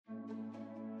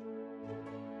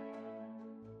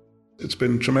It's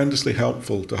been tremendously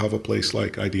helpful to have a place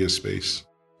like Ideaspace.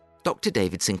 Dr.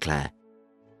 David Sinclair.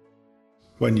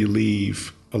 When you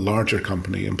leave a larger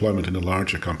company, employment in a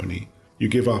larger company, you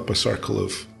give up a circle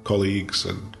of colleagues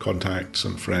and contacts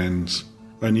and friends,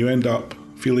 and you end up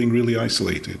feeling really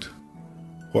isolated.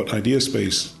 What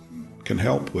Ideaspace can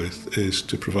help with is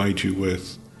to provide you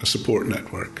with a support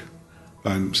network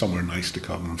and somewhere nice to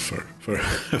come for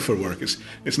work.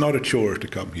 It's not a chore to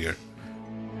come here.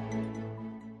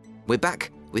 We're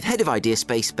back with Head of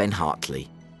Ideaspace, Ben Hartley.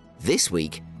 This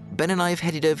week, Ben and I have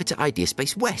headed over to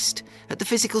Ideaspace West at the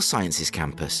Physical Sciences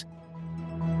campus.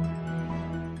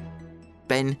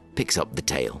 Ben picks up the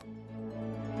tale.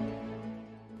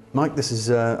 Mike, this is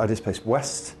Ideaspace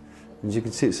West. As you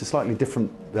can see, it's a slightly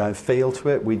different feel to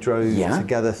it. We drove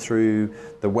together through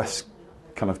the West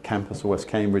kind of campus, or West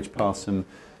Cambridge, past some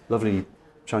lovely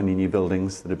shiny new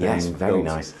buildings that are being built. Yes, very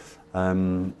nice.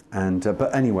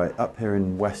 But anyway, up here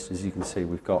in West, as you can see,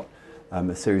 we've got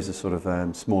a series of sort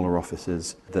of smaller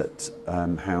offices that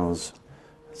house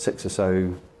 6 or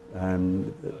so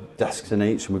desks in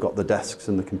each, and we've got the desks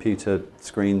and the computer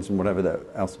screens and whatever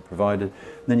else are provided.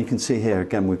 And then you can see here,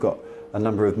 again, we've got a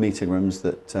number of meeting rooms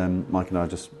that Mike and I are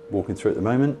just walking through at the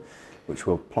moment, which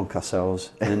we'll plonk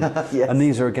ourselves in. Yes. And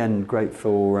these are, again, great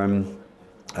for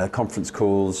conference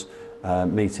calls,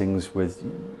 meetings with,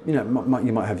 you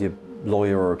might have your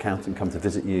lawyer or accountant come to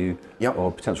visit you,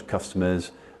 or potential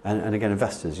customers, and again,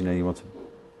 investors, you want to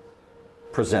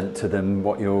present to them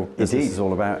what your business is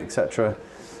all about, etc.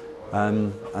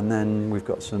 And then we've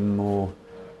got some more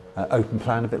open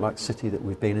plan, a bit like City that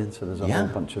we've been in, so there's a whole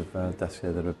bunch of desks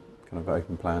here that are kind of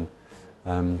open plan.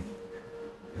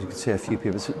 You can see a few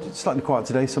people. It's slightly quiet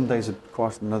today, some days are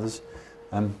quieter than others.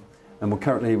 And we're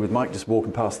currently, with Mike, just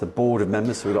walking past the board of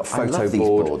members, so we've got a photo I love these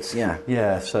board. boards, yeah.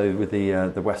 Yeah, so with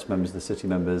the West members, the City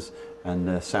members, and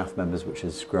the South members, which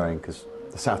is growing, because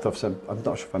the South office, I'm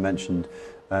not sure if I mentioned,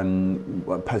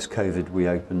 post-COVID we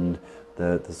opened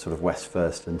the sort of West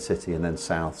first and City and then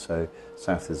South, so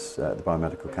South is, the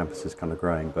biomedical campus is kind of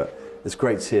growing, but it's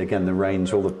great to see again the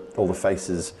range, all the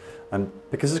faces,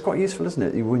 because it's quite useful, isn't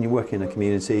it? When you work in a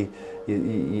community,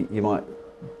 you might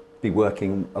be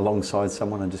working alongside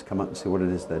someone and just come up and see what it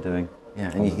is they're doing.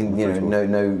 Yeah, and you can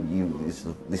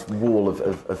this wall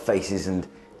of faces and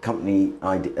company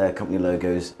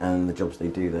logos and the jobs they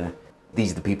do there.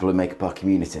 These are the people who make up our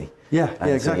community. Yeah,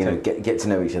 exactly. So, get to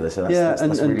know each other. So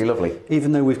that's really lovely.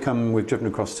 Even though we've driven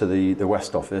across to the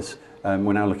West office,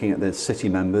 we're now looking at the City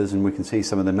members, and we can see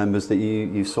some of the members that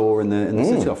you saw in the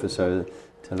City office. So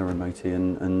Tiller and Moti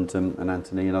and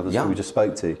Anthony and others who we just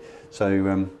spoke to.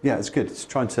 So it's good. It's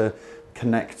trying to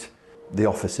connect the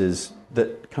offices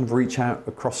that kind of reach out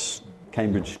across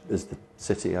Cambridge as the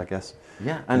city, I guess.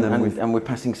 Yeah, and we're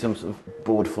passing some sort of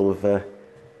board full of.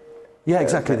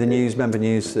 Exactly. The news, member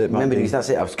news. Member news. That's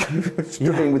it. I was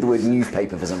struggling with the word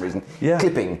newspaper for some reason. Yeah.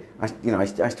 Clipping. I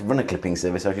used to run a clipping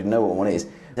service, so I should know what one is.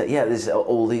 But there's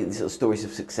all these sort of stories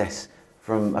of success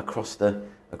from across the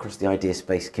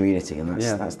Ideaspace community, and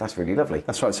that's really lovely.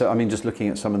 That's right. So I mean, just looking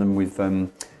at some of them, we've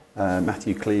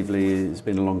Matthew Cleveley has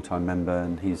been a long-time member,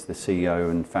 and he's the CEO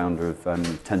and founder of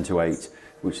 10 to 8.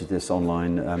 Which is this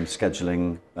online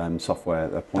scheduling software,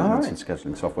 appointments and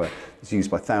scheduling software. It's used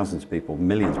by thousands of people,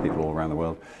 millions of people all around the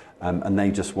world. And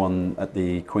they just won at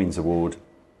the Queen's Award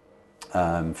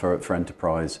for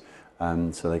Enterprise.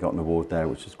 So they got an award there,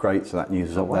 which is great. So that news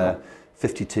is up there.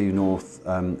 52 North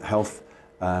Health.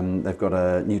 They've got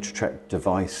a Nutritrek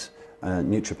device.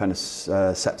 Neutropenic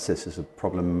sepsis is a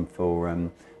problem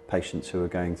for patients who are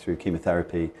going through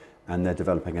chemotherapy. And they're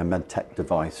developing a medtech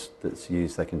device that's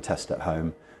used, they can test at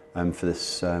home for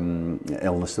this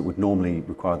illness that would normally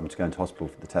require them to go into hospital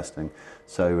for the testing.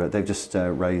 So they've just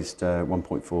raised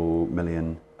 $1.4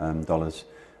 million, and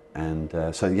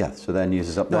so their news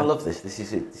is up there. No, I love this. This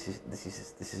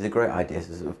is a great idea.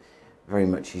 Sort of very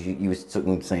much as you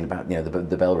were saying about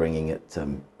the bell ringing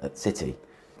at City.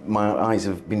 My eyes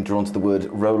have been drawn to the word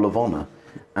roll of honour.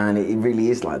 And it really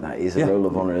is like that. It is a roll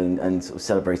of honour and sort of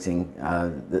celebrating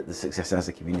the success as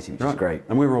a community, which is great.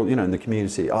 And we're all, in the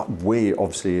community. We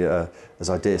obviously, as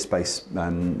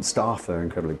Ideaspace staff, are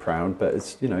incredibly proud. But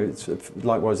it's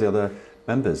likewise the other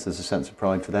members. There's a sense of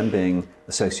pride for them being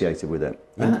associated with it.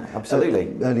 Yeah,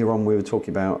 absolutely. Earlier on, we were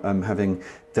talking about having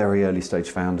very early stage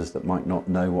founders that might not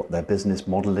know what their business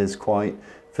model is quite.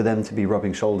 For them to be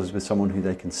rubbing shoulders with someone who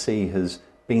they can see has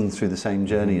been through the same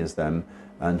journey as them.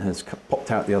 And has popped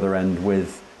out the other end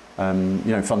with,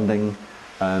 funding,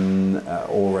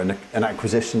 or an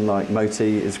acquisition like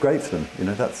Moti is great for them. You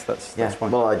know, that's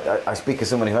fine. Well, I speak as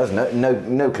someone who has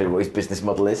no clue what his business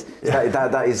model is. So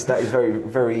that is very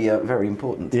very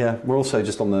important. Yeah, we're also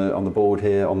just on the board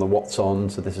here on the What's On.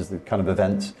 So this is the kind of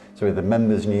event. So we have the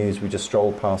members news. We just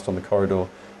strolled past on the corridor,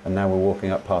 and now we're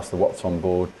walking up past the What's On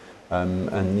board.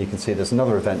 And you can see there's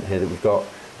another event here that we've got,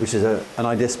 which is an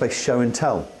Ideaspace show and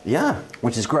tell. Yeah,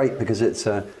 which is great because it's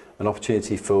an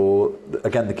opportunity for,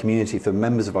 again, the community, for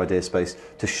members of Ideaspace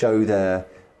to show their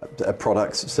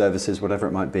products, services, whatever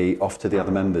it might be, off to the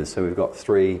other members. So we've got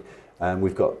three.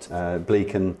 We've got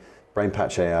Bleaken,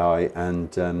 BrainPatch AI, and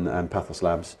Pathos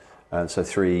Labs. So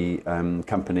three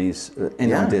companies in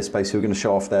Ideaspace who are going to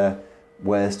show off their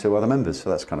wares to other members. So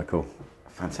that's kind of cool.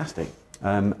 Fantastic.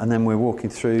 And then we're walking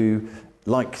through,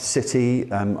 like City,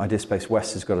 Ideaspace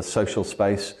West has got a social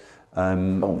space.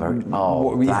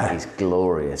 That is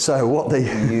glorious. So what the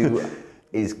view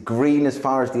is green as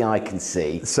far as the eye can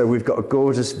see. So we've got a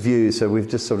gorgeous view. So we've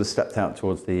just sort of stepped out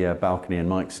towards the balcony, and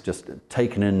Mike's just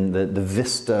taken in the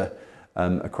vista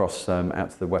across out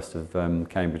to the west of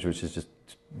Cambridge, which is just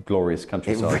glorious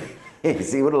countryside.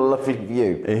 See what a lovely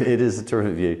view. It is a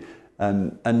terrific view.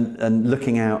 And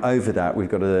looking out over that, we've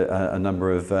got a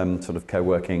number of sort of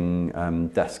co-working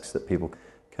desks that people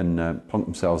can plonk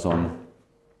themselves on.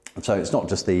 So it's not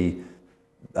just the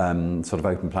sort of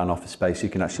open plan office space. You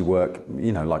can actually work,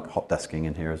 you know, like hot desking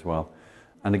in here as well.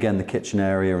 And again, the kitchen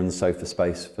area and the sofa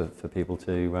space for people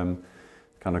to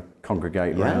kind of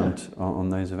congregate around on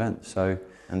those events. So,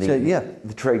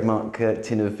 the trademark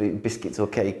tin of biscuits or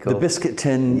cake. The biscuit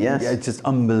tin, yes. Yeah, it's just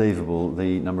unbelievable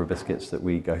the number of biscuits that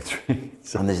we go through.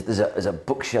 So. And there's a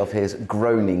bookshelf here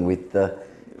groaning with the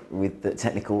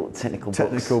technical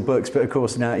books. But of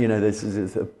course now, you know, this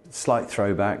is a slight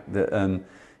throwback that you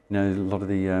know, a lot of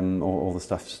the all the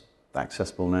stuff's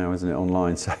accessible now, isn't it,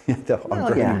 online? So I'm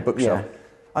bookshelf. Yeah.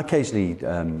 I occasionally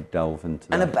delve into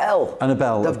that. And a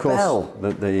bell. Of course. Bell.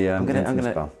 I'm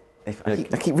gonna bell.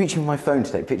 I keep reaching with my phone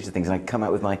to take pictures of things, and I come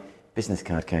out with my business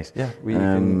card case. Yeah,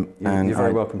 you're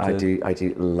very welcome to. I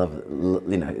do love,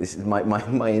 you know, this is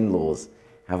my in-laws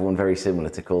have one very similar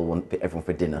to call everyone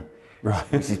for dinner. Right.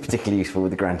 Which is particularly useful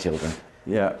with the grandchildren.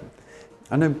 Yeah.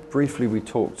 I know briefly we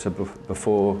talked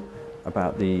before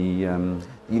about the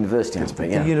university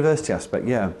aspect, The university aspect,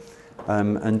 yeah.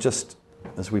 And just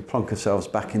as we plonk ourselves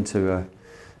back into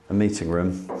a meeting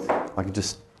room, I can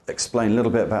just explain a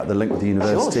little bit about the link with the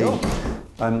university. Sure.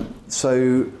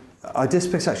 So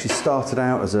Ideaspace actually started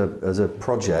out as a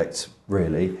project,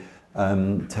 really,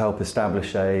 to help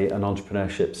establish an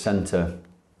entrepreneurship centre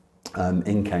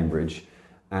in Cambridge.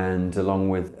 And along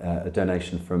with a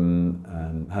donation from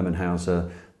Herman Hauser,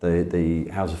 the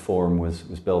Hauser Forum was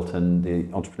built, and the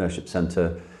Entrepreneurship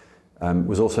Centre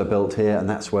was also built here, and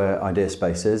that's where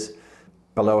Ideaspace is.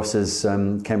 Below us is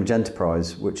Cambridge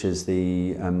Enterprise, which is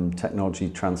the technology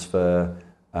transfer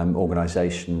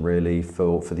organisation really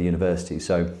for the university.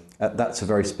 So that's a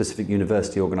very specific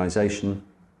university organisation.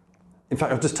 In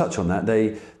fact, I'll just touch on that.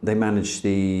 They manage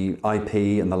the IP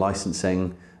and the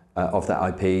licensing of that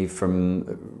IP from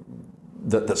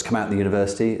that's come out of the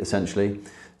university, essentially.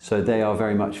 So they are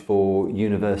very much for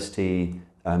university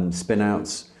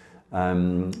spin-outs.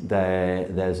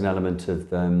 There's an element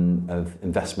of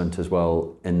investment as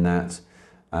well in that.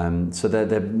 So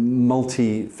they're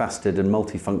multifaceted and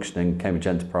multifunctioning Cambridge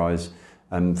Enterprise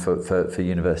for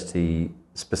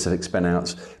university-specific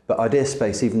spin-outs. But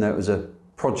Ideaspace, even though it was a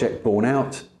project born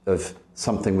out of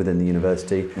something within the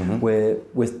university,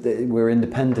 we're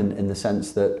independent in the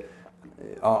sense that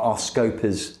our scope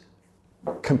is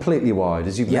completely wide.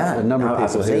 As you've met a number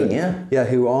of people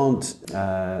who aren't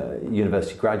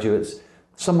university graduates.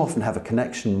 Some often have a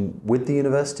connection with the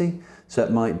university, so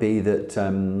it might be that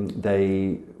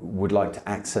they would like to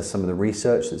access some of the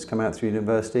research that's come out through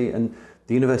university, and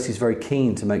the university is very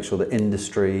keen to make sure that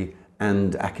industry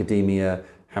and academia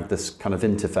have this kind of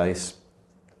interface,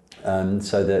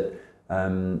 so that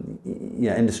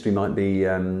industry might be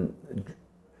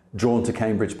drawn to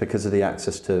Cambridge because of the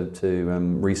access to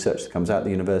research that comes out of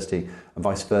the university, and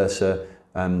vice versa,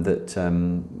 that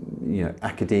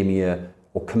academia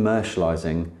or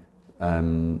commercialising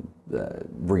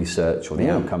research or the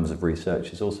outcomes of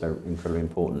research is also incredibly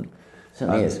important.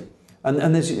 Certainly is.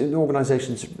 And there's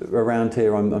organisations around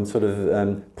here. I'm sort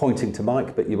of pointing to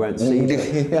Mike, but you won't see.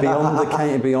 Beyond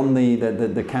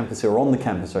the campus, or on the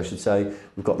campus, I should say,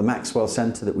 we've got the Maxwell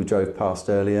Centre that we drove past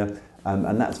earlier,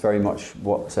 and that's very much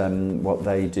what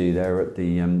they do. They're at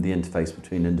the interface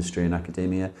between industry and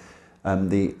academia.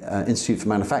 the Institute for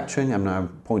Manufacturing. I'm now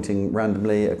pointing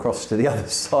randomly across to the other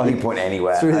side. You can point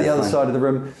anywhere. Through the other side of the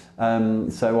room.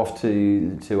 So off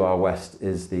to our west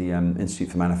is the Institute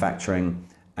for Manufacturing,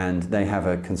 and they have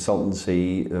a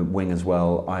consultancy wing as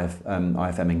well,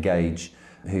 IFM Engage,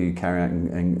 who carry out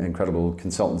incredible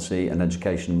consultancy and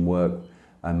education work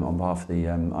on behalf of the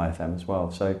IFM as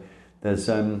well. So there's,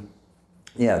 so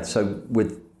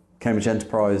with Cambridge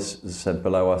Enterprise, as I said,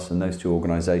 below us, and those two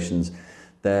organisations,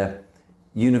 they're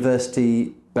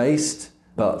university-based,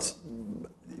 but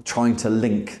trying to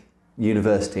link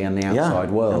university and the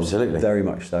outside world. Absolutely. Very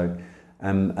much so.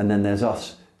 And then there's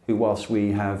us, who whilst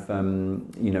we have,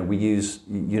 we use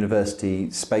university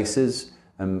spaces,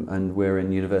 and we're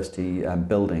in university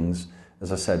buildings,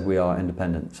 as I said, we are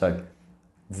independent. So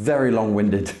very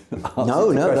long-winded answer.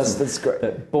 No, that's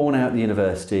great. Born out the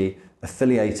university,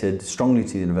 affiliated strongly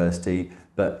to the university,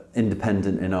 but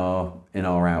independent in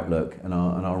our outlook, and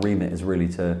our remit is really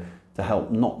to help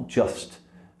not just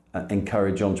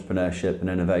encourage entrepreneurship and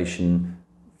innovation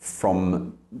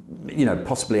from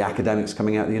possibly academics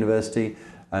coming out of the university,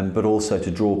 but also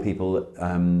to draw people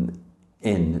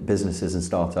in, businesses and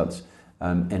startups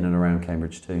in and around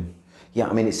Cambridge too. Yeah,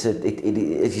 I mean, as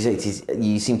you say,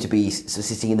 you seem to be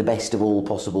sitting in the best of all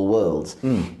possible worlds,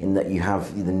 in that you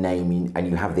have the name and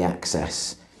you have the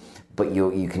access, but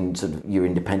you're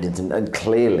independent, and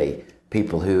clearly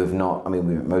people who have not, I mean,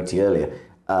 we met Moti earlier,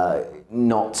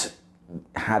 not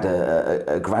had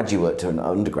a graduate or an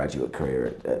undergraduate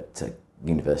career at the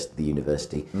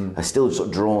university, are still sort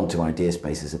of drawn to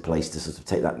Ideaspace as a place to sort of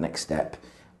take that next step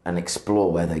and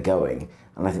explore where they're going.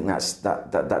 And I think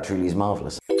that truly is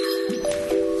marvellous.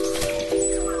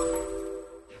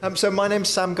 So my name's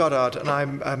Sam Goddard, and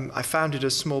I founded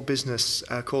a small business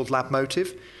called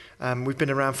LabMotive. We've been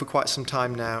around for quite some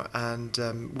time now, and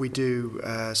we do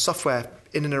software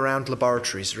in and around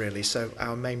laboratories, really. So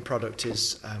our main product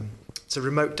is it's a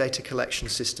remote data collection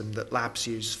system that labs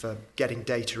use for getting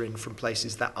data in from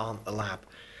places that aren't the lab.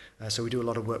 So we do a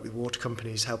lot of work with water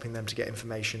companies, helping them to get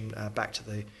information back to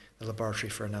the laboratory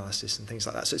for analysis and things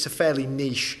like that. So it's a fairly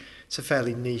niche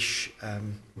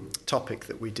topic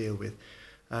that we deal with.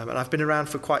 And I've been around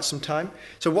for quite some time.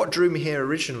 So what drew me here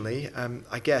originally,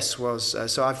 I guess, was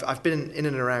so I've been in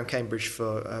and around Cambridge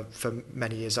for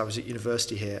many years. I was at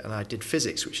university here, and I did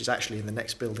physics, which is actually in the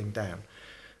next building down.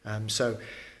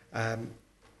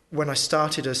 When I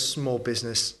started a small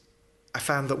business, I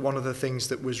found that one of the things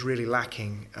that was really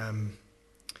lacking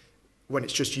when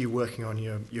it's just you working on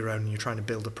your own, and you're trying to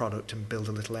build a product and build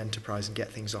a little enterprise and get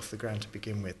things off the ground to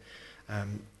begin with,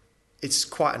 it's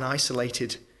quite an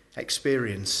isolated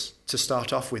experience to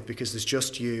start off with, because there's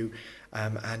just you,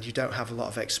 and you don't have a lot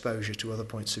of exposure to other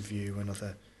points of view and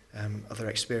other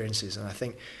experiences. And I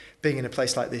think being in a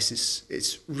place like this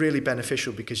it's really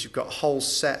beneficial, because you've got a whole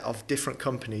set of different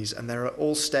companies, and they're at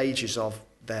all stages of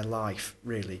their life,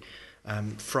 really.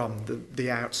 From the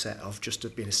outset of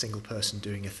just being a single person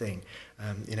doing a thing,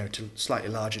 to slightly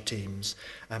larger teams.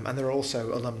 And there are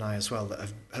also alumni as well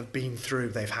that have been through,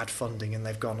 they've had funding, and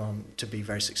they've gone on to be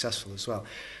very successful as well.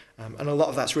 And a lot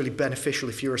of that's really beneficial.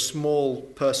 If you're a small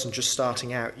person just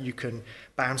starting out, you can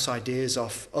bounce ideas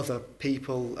off other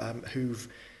people who've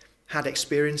had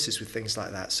experiences with things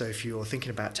like that. So if you're thinking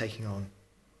about taking on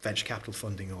venture capital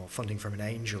funding or funding from an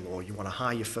angel, or you want to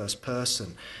hire your first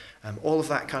person, all of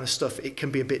that kind of stuff, it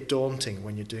can be a bit daunting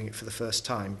when you're doing it for the first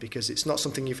time, because it's not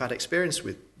something you've had experience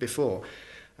with before.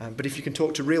 But if you can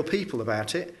talk to real people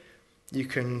about it, you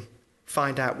can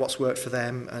find out what's worked for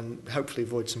them, and hopefully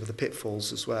avoid some of the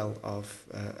pitfalls as well of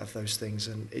those things.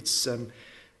 And it's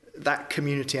that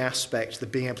community aspect, the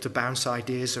being able to bounce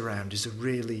ideas around, is a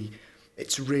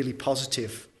really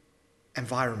positive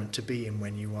environment to be in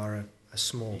when you are a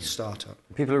small startup.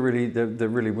 People are they're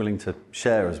really willing to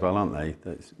share as well, aren't they?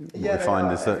 That's what I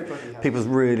find is that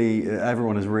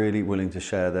everyone is really willing to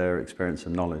share their experience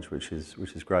and knowledge, which is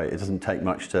great. It doesn't take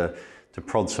much to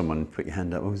prod someone, put your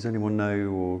hand up. Oh, does anyone know?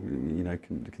 Or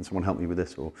can someone help me with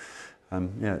this? Or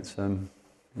it's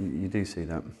you do see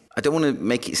that. I don't want to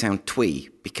make it sound twee,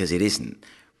 because it isn't,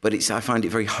 but I find it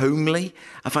very homely.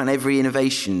 I find every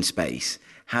innovation space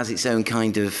has its own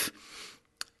kind of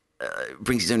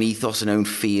brings its own ethos and own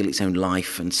feel, its own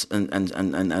life, and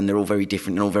they're all very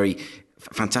different and all very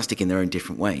fantastic in their own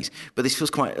different ways. But this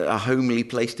feels quite a homely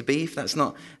place to be, if that's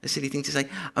not a silly thing to say.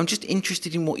 I'm just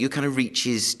interested in what your kind of reach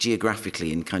is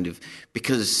geographically, and kind of,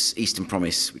 because Eastern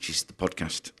Promise, which is the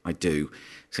podcast I do,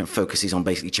 kind of focuses on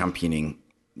basically championing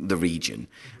the region.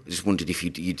 I just wondered if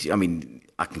you'd I mean,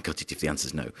 I can cut it if the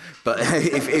answer's no, but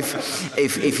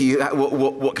if you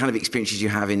what kind of experiences you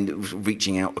have in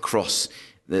reaching out across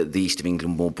the east of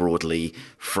England more broadly,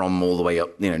 from all the way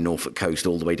up, Norfolk coast,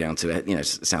 all the way down to,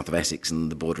 south of Essex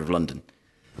and the border of London?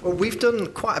 Well, we've done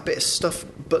quite a bit of stuff,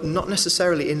 but not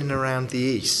necessarily in and around the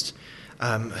east.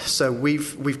 So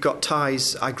we've got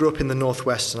ties. I grew up in the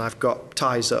northwest, and I've got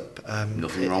ties up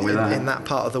Nothing wrong with that. In that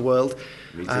part of the world.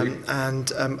 Me too.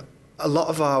 And a lot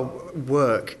of our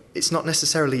work, it's not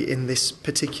necessarily in this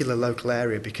particular local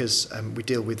area, because we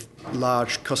deal with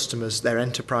large customers. They're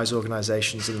enterprise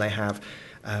organisations, and they have,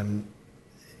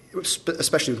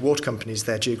 especially with water companies,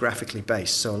 they're geographically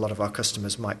based. So a lot of our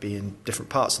customers might be in different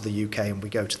parts of the UK, and we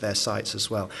go to their sites as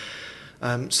well.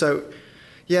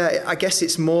 Yeah, I guess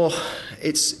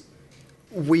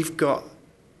we've got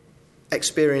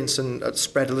experience and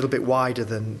spread a little bit wider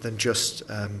than just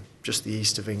the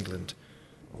east of England.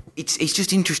 It's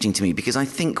just interesting to me, because I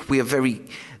think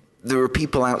there are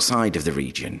people outside of the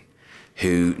region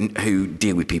who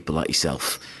deal with people like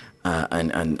yourself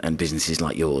and businesses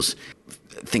like yours,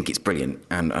 think it's brilliant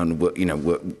and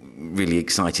we're really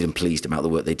excited and pleased about the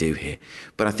work they do here.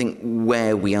 But I think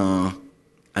where we are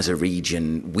as a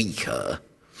region weaker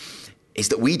is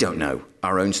that we don't know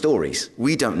our own stories.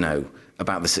 We don't know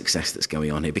about the success that's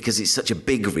going on here, because it's such a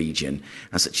big region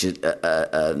and such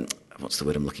a what's the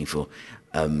word I'm looking for?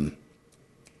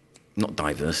 Not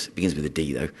diverse. It begins with a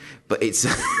D though, but it's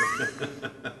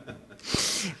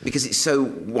because it's so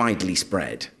widely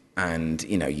spread, and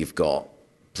you've got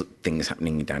things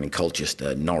happening down in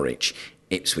Colchester, Norwich,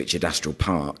 Ipswich, Adastral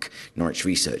Park, Norwich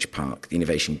Research Park, the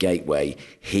Innovation Gateway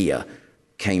here,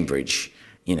 Cambridge.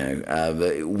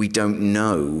 We don't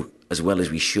know as well as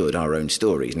we should our own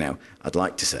stories. Now, I'd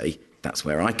like to say that's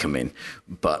where I come in,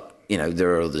 but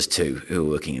there are others too who are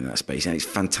working in that space, and it's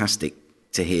fantastic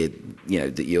to hear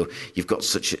that you've got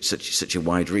such a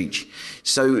wide reach.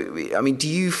 So, I mean, do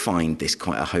you find this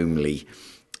quite a homely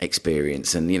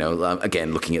experience? And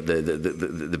again, looking at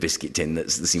the biscuit tin that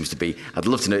seems to be, I'd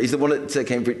love to know, is the one at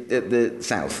Cambridge at the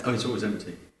south? Oh, it's always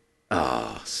empty.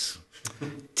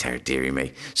 Dearie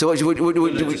me. So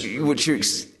what's your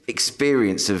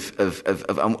experience of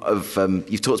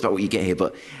you've talked about what you get here,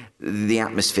 but the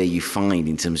atmosphere you find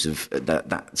in terms of that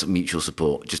sort of mutual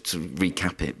support, just to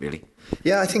recap it really?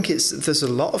 Yeah, I think there's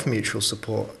a lot of mutual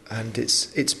support, and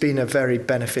it's been a very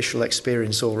beneficial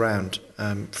experience all round,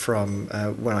 from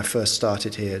when I first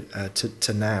started here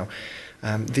to now.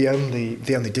 The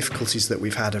only difficulties that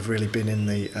we've had have really been in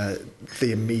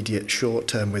the immediate short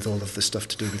term, with all of the stuff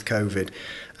to do with COVID,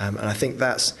 and I think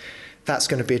that's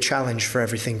going to be a challenge for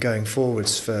everything going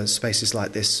forwards for spaces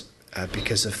like this,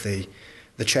 because of the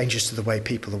changes to the way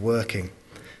people are working.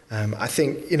 I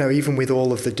think, even with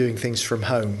all of the doing things from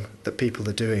home that people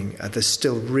are doing, there's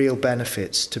still real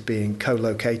benefits to being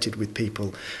co-located with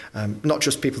people, not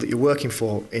just people that you're working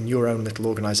for in your own little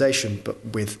organisation, but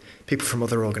with people from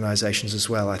other organisations as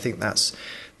well. I think that's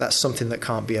something that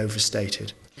can't be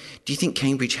overstated. Do you think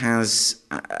Cambridge has,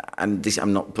 and this,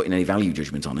 I'm not putting any value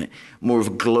judgment on it, more of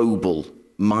a global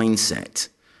mindset,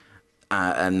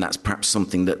 and that's perhaps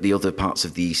something that the other parts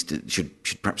of the East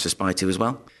should perhaps aspire to as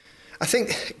well? I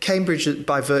think Cambridge,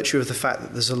 by virtue of the fact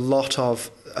that there's a lot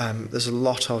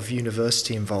of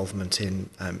university involvement in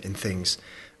things,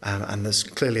 and there's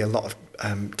clearly a lot of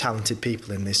talented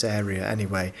people in this area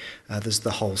anyway. There's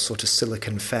the whole sort of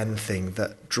Silicon Fen thing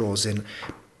that draws in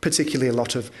particularly a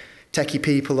lot of techie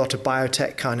people, a lot of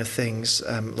biotech kind of things,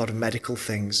 a lot of medical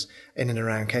things in and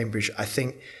around Cambridge. I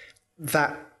think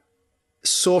that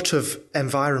sort of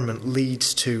environment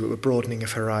leads to a broadening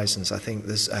of horizons. I think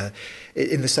there's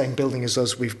in the same building as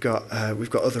us, we've got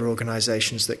other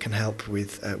organisations that can help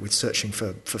with searching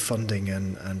for funding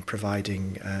and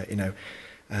providing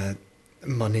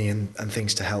money and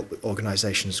things to help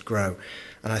organisations grow.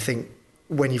 And I think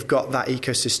when you've got that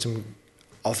ecosystem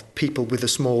of people with the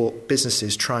small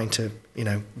businesses trying to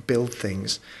build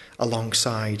things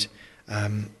alongside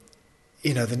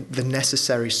the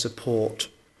necessary support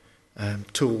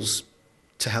tools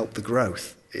to help the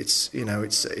growth, it's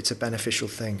a beneficial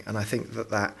thing. And I think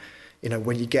that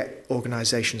when you get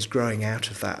organisations growing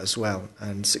out of that as well,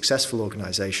 and successful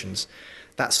organisations,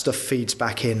 that stuff feeds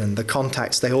back in, and the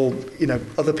contacts, they all,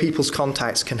 other people's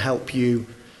contacts can help you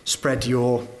spread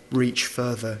your reach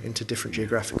further into different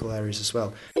geographical areas as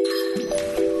well.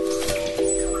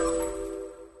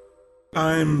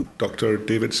 I'm Dr.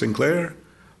 David Sinclair.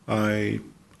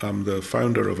 I'm the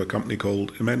founder of a company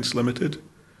called Immense Limited,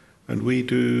 and we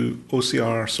do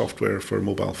OCR software for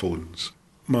mobile phones.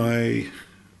 My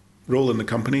role in the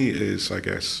company is, I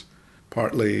guess,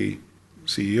 partly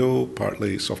CEO,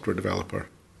 partly software developer.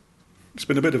 It's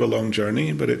been a bit of a long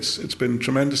journey, but it's been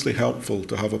tremendously helpful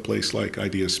to have a place like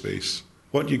Ideaspace.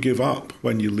 What you give up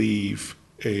when you leave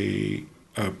a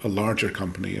a larger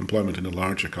company, employment in a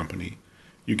larger company,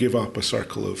 you give up a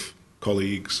circle of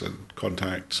colleagues and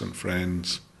contacts and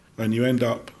friends, and you end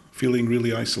up feeling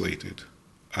really isolated.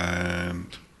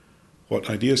 And what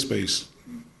IdeaSpace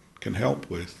can help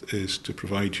with is to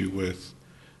provide you with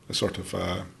a sort of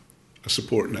a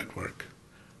support network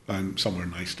and somewhere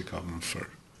nice to come for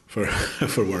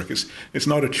for work. It's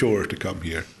not a chore to come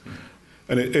here,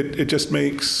 and it just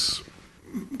makes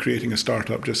creating a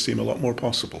startup just seem a lot more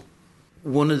possible.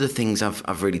 One of the things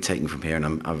I've really taken from here,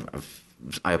 and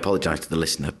I apologise to the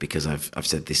listener because I've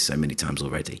said this so many times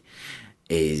already,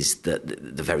 is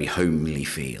that the very homely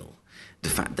feel, the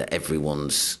fact that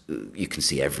you can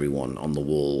see everyone on the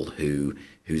wall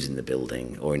who's in the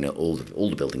building, or in all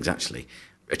the buildings actually,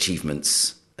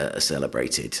 achievements are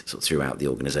celebrated sort of throughout the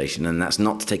organisation, and that's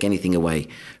not to take anything away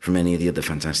from any of the other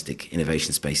fantastic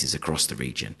innovation spaces across the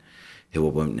region, who I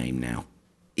won't name now.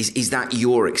 Is that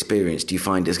your experience? Do you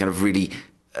find it's kind of really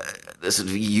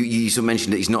you sort of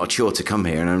mentioned that it's not a chore to come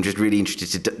here, and I'm just really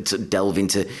interested to delve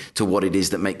into what it is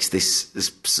that makes this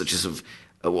such a sort of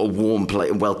a warm,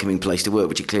 welcoming place to work,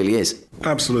 which it clearly is.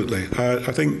 Absolutely.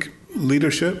 I think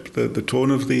leadership, the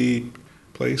tone of the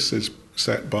place is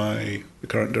set by the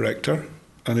current director,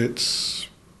 and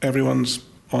everyone's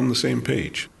on the same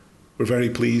page. We're very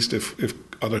pleased if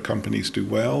other companies do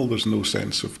well. There's no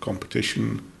sense of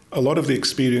competition. A lot of the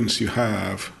experience you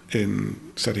have in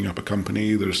setting up a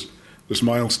company, there's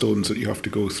milestones that you have to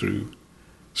go through.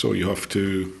 So you have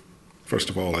to, first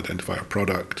of all, identify a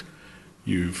product.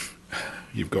 You've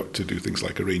got to do things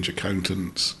like arrange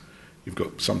accountants.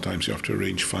 Sometimes you have to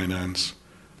arrange finance.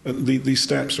 And these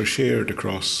steps are shared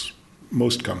across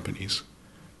most companies.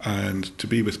 And to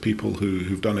be with people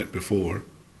who've done it before,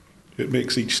 it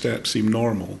makes each step seem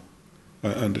normal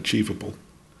and achievable.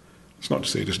 It's not to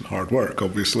say it isn't hard work,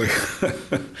 obviously,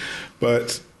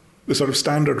 but the sort of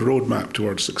standard roadmap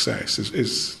towards success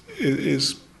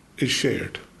is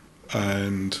shared,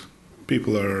 and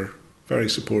people are very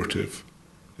supportive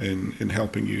in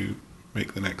helping you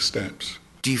make the next steps.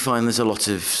 Do you find there's a lot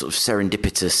of sort of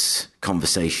serendipitous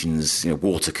conversations,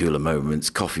 water cooler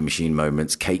moments, coffee machine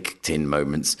moments, cake tin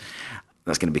moments?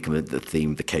 That's going to become the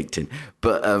theme, the cake tin.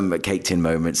 But cake tin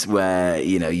moments where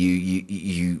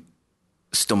you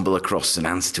stumble across an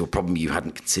answer to a problem you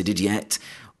hadn't considered yet,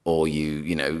 or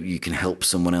you can help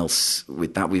someone else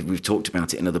with that. We've talked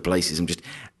about it in other places. I'm just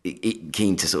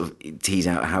keen to sort of tease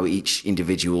out how each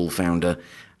individual founder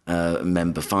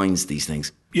member finds these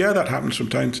things. Yeah, that happens from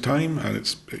time to time, and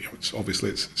it's obviously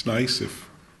it's nice if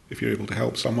you're able to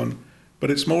help someone,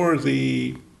 but it's more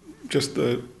just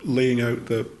the laying out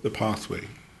the pathway,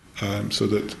 so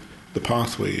that the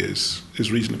pathway is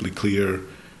reasonably clear,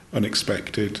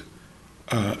 unexpected,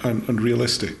 and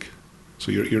realistic.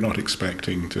 So you're not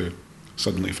expecting to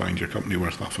suddenly find your company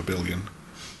worth $500 million,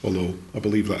 although I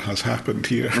believe that has happened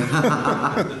here.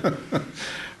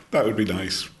 That would be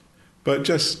nice, but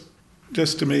just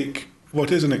to make what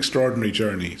is an extraordinary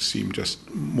journey seem just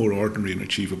more ordinary and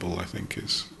achievable, I think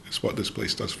is what this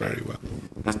place does very well.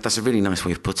 That's a really nice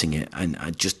way of putting it. And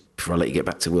I just, before I let you get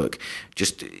back to work,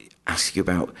 just ask you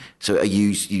about, so are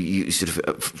you sort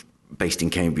of based in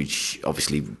Cambridge,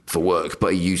 obviously for work, but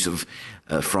are you sort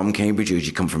of from Cambridge, or did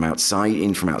you come from outside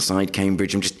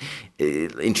Cambridge? I'm just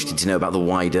interested to know about the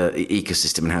wider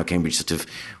ecosystem and how Cambridge sort of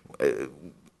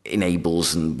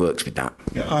enables and works with that.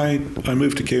 Yeah, I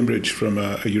moved to Cambridge from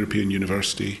a European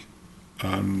university.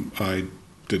 I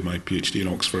did my PhD in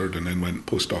Oxford and then went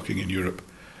postdocing in Europe.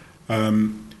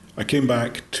 I came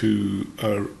back to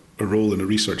a role in a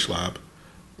research lab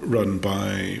run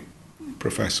by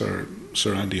Professor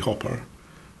Sir Andy Hopper,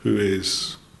 who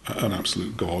is an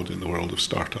absolute god in the world of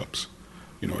startups.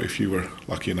 If you were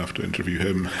lucky enough to interview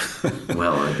him...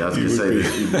 Well, I was going to say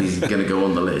that he's going to go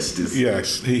on the list.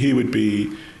 Yes, he would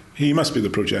be... He must be the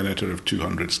progenitor of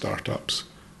 200 startups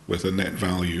with a net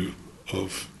value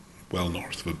of well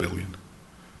north of $1 billion.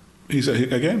 He's,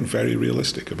 again, very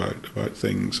realistic about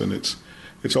things, and it's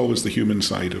always the human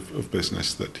side of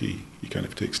business that he kind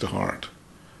of takes to heart.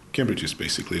 Cambridge is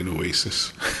basically an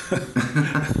oasis.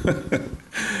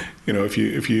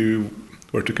 If you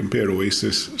were to compare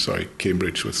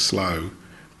Cambridge with Slough,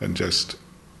 and just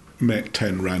met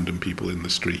 10 random people in the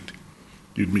street,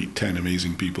 you'd meet 10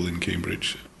 amazing people in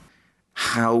Cambridge.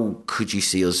 How could you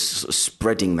see us sort of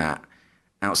spreading that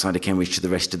outside of Cambridge to the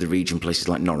rest of the region, places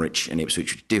like Norwich and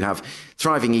Ipswich, which do have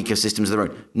thriving ecosystems of their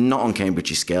own? Not on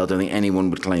Cambridge's scale, I don't think anyone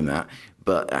would claim that,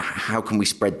 but how can we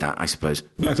spread that, I suppose?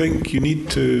 I think you need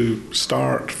to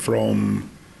start from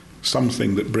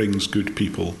something that brings good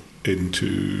people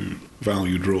into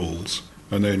valued roles,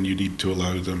 and then you need to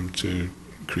allow them to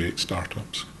create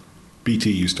startups.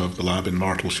 BT used to have the lab in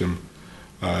Martlesham.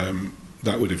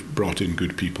 That would have brought in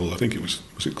good people. I think it was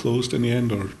it closed in the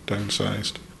end or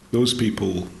downsized? Those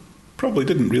people probably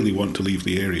didn't really want to leave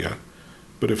the area,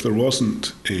 but if there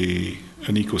wasn't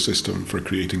an ecosystem for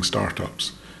creating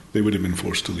startups, they would have been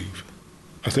forced to leave.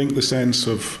 I think the sense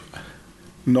of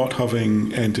not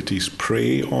having entities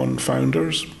prey on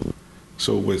founders,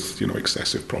 so with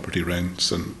excessive property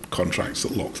rents and contracts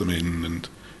that lock them in and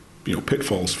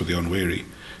pitfalls for the unwary,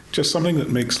 just something that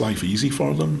makes life easy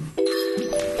for them.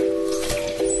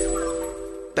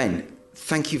 Ben,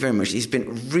 thank you very much. It's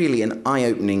been really an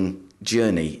eye-opening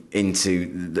journey into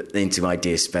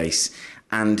Ideaspace,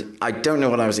 and I don't know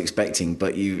what I was expecting,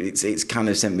 but it's kind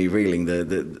of sent me reeling,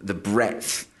 the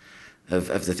breadth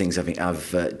of the things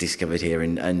I've discovered here,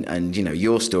 and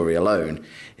your story alone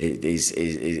is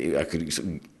I could sort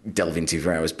of delve into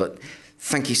for hours. But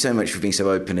thank you so much for being so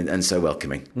open and so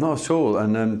welcoming. Not at all,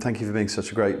 and thank you for being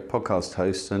such a great podcast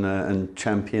host and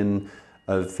champion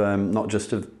of not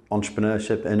just of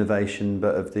entrepreneurship, innovation,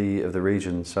 but of the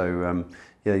region. So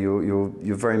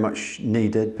you're very much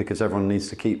needed, because everyone needs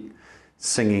to keep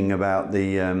singing about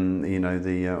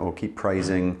or keep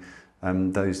praising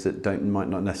those that might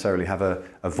not necessarily have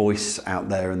a voice out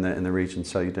there in the region.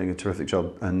 So you're doing a terrific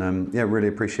job, and really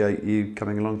appreciate you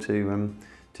coming along to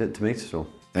meet us all.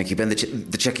 Thank you, Ben.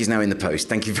 The cheque is now in the post.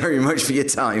 Thank you very much for your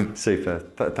time. Super.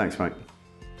 Thanks, Mike.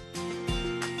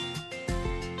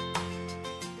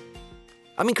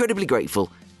 I'm incredibly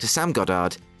grateful to Sam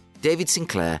Goddard, David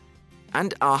Sinclair,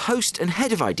 and our host and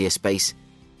head of Ideaspace,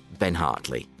 Ben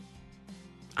Hartley.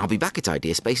 I'll be back at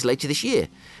Ideaspace later this year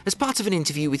as part of an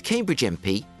interview with Cambridge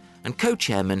MP and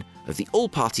co-chairman of the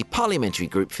All-Party Parliamentary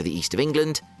Group for the East of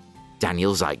England,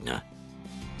 Daniel Zeigner.